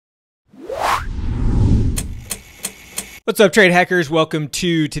What's up, trade hackers? Welcome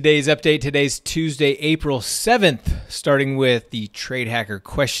to today's update. Today's Tuesday, April 7th, starting with the trade hacker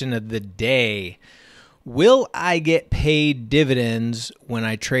question of the day. Will I get paid dividends when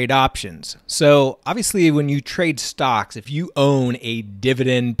I trade options? So obviously when you trade stocks, if you own a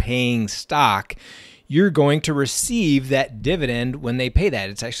dividend paying stock, you're going to receive that dividend when they pay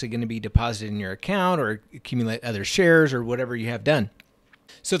that. It's actually going to be deposited in your account or accumulate other shares or whatever you have done.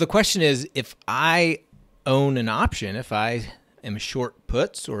 So the question is, if I own an option, if I am short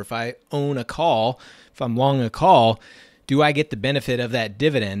puts, or if I own a call, if I'm long a call, do I get the benefit of that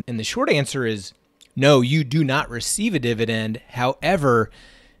dividend? And the short answer is no, you do not receive a dividend. However,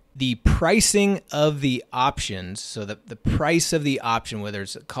 the pricing of the options, so the price of the option, whether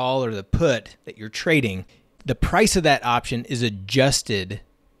it's a call or the put that you're trading, the price of that option is adjusted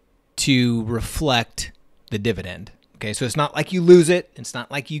to reflect the dividend. Okay, so it's not like you lose it. It's not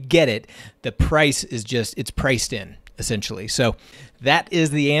like you get it. The price is just, it's priced in, essentially. So that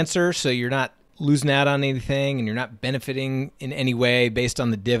is the answer. So you're not losing out on anything and you're not benefiting in any way based on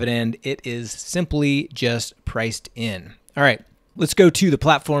the dividend. It is simply just priced in. All right, let's go to the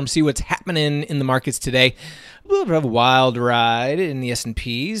platform, see what's happening in the markets today. A little bit of a wild ride in the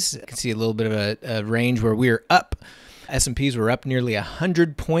S&Ps. I can see a little bit of a range where we're up. S&Ps were up nearly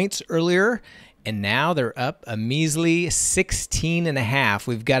 100 points earlier, and now they're up a measly 16.5.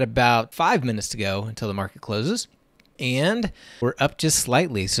 We've got about 5 minutes to go until the market closes, and we're up just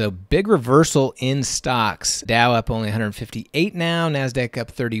slightly. So big reversal in stocks. Dow up only 158 now, NASDAQ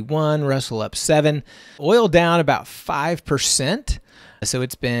up 31, Russell up 7. Oil down about 5%. So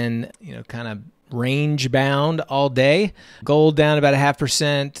it's been, kind of range bound all day. Gold down about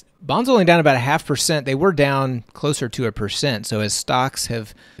 0.5%. Bonds only down about 0.5%. They were down closer to 1%. So as stocks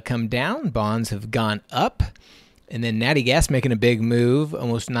have come down, bonds have gone up. And then natty gas making a big move,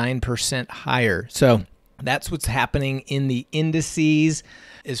 almost 9% higher. So that's what's happening in the indices.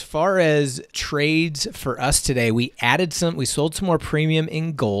 As far as trades for us today, we sold some more premium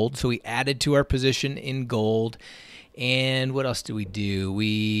in gold. So we added to our position in gold. And what else do?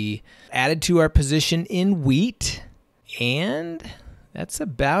 We added to our position in wheat, and that's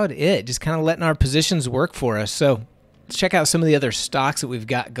about it. Just kind of letting our positions work for us. So let's check out some of the other stocks that we've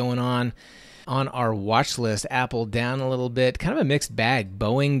got going on our watch list. Apple down a little bit, kind of a mixed bag.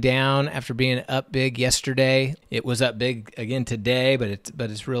 Boeing down after being up big yesterday. It was up big again today, but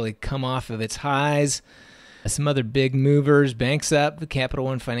it's really come off of its highs. Some other big movers, banks up, the Capital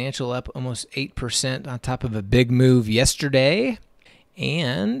One Financial up almost 8% on top of a big move yesterday.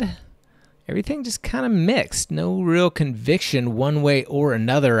 And everything just kind of mixed. No real conviction one way or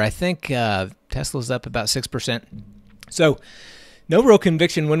another. I think Tesla's up about 6%. So no real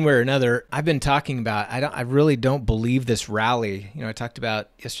conviction one way or another. I've been talking about, I really don't believe this rally. I talked about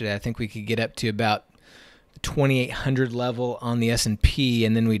yesterday, I think we could get up to about 2,800 level on the S&P,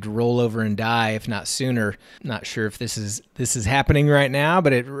 and then we'd roll over and die if not sooner. Not sure if this is happening right now,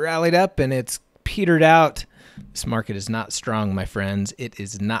 but it rallied up and it's petered out. This market is not strong, my friends. It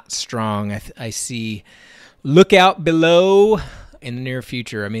is not strong. I see look out below in the near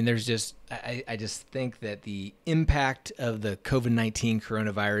future. I mean, I just think that the impact of the COVID-19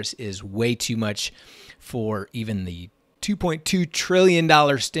 coronavirus is way too much for even the $2.2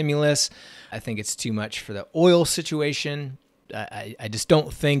 trillion stimulus. I think it's too much for the oil situation. I just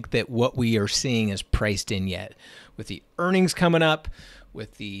don't think that what we are seeing is priced in yet. With the earnings coming up,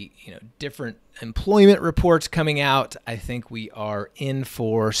 with the different employment reports coming out, I think we are in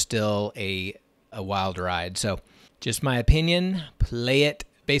for still a wild ride. So just my opinion, play it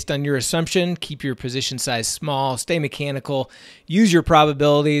based on your assumption. Keep your position size small, stay mechanical, use your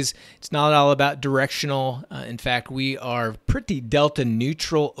probabilities. It's not all about directional. In fact, we are pretty delta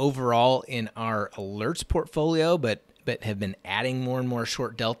neutral overall in our alerts portfolio, but have been adding more and more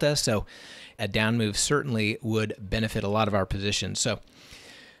short delta. So a down move certainly would benefit a lot of our positions. So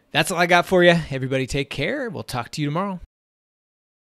that's all I got for you. Everybody take care. We'll talk to you tomorrow.